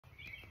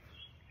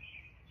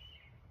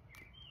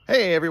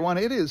Hey everyone,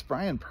 it is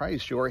Brian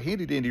Price, your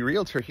handy dandy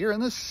realtor here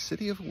in the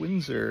city of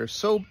Windsor.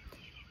 So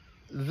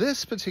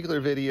this particular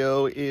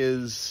video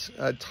is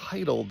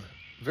titled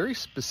very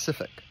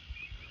specific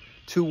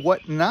to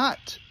what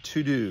not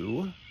to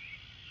do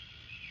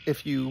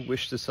if you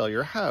wish to sell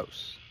your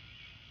house.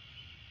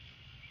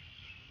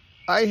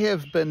 I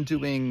have been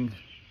doing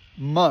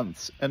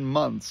months and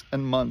months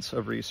and months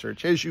of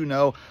research. As you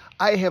know,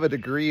 I have a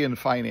degree in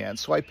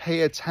finance, so I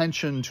pay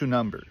attention to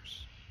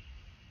numbers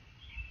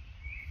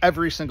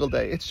every single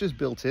day. It's just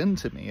built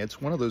into me. It's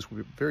one of those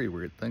very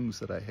weird things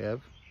that I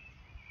have.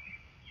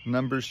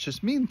 Numbers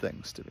just mean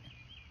things to me.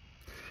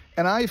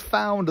 And I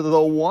found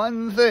the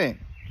one thing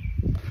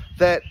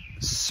that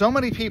so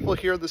many people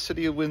here in the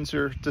city of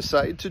Windsor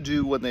decide to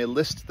do when they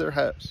list their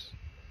house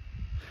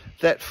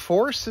that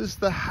forces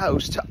the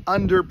house to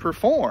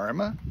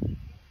underperform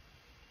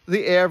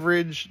the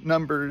average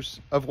numbers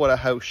of what a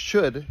house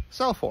should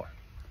sell for.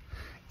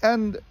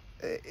 And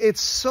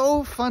it's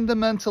so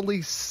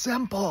fundamentally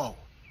simple.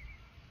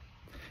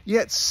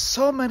 Yet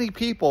so many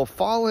people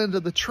fall into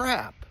the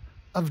trap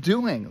of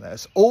doing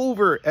this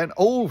over and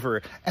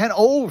over and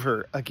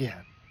over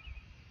again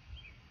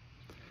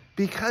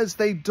because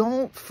they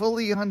don't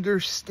fully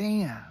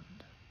understand.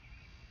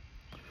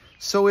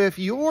 So if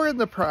you're in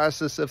the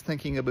process of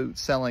thinking about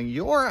selling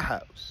your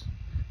house,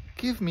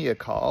 give me a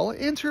call,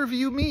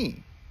 interview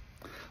me.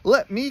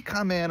 Let me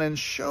come in and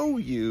show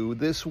you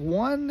this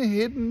one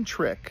hidden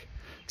trick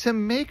to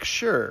make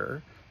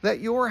sure that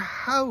your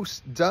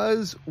house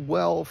does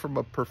well from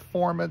a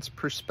performance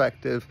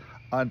perspective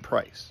on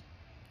price.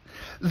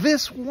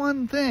 This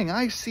one thing,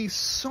 I see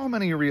so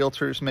many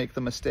realtors make the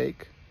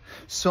mistake.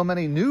 So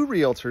many new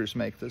realtors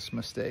make this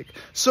mistake.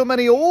 So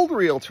many old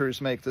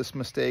realtors make this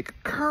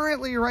mistake.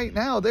 Currently, right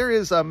now, there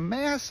is a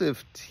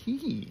massive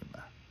team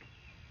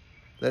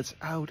that's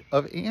out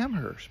of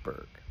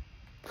Amherstburg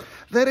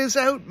that is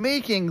out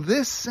making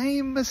this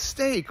same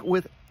mistake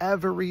with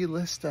every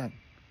listing.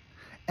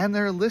 And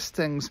their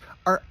listings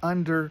are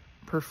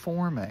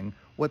underperforming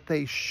what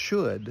they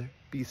should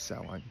be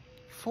selling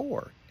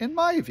for, in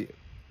my view.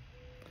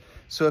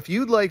 So if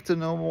you'd like to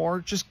know more,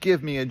 just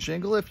give me a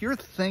jingle. If you're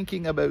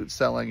thinking about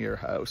selling your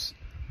house,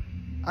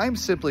 I'm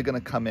simply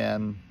going to come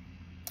in,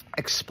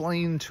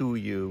 explain to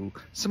you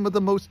some of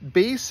the most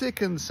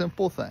basic and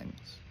simple things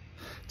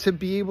to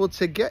be able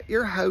to get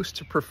your house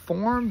to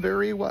perform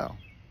very well,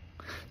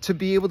 to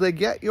be able to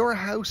get your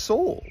house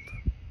sold.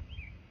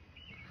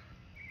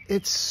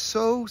 It's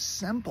so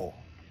simple.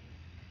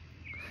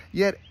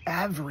 Yet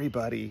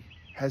everybody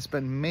has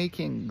been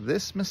making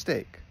this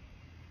mistake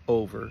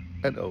over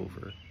and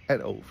over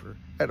and over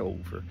and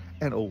over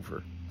and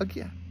over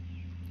again.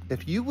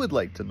 If you would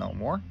like to know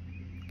more,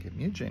 give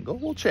me a jingle.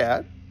 We'll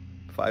chat.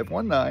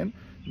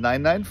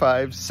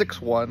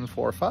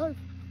 519-995-6145.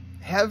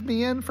 Have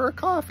me in for a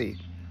coffee.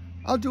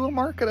 I'll do a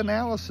market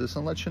analysis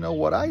and let you know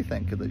what I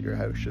think that your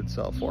house should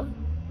sell for.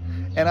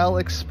 And I'll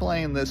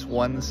explain this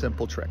one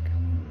simple trick.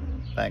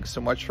 Thanks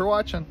so much for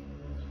watching.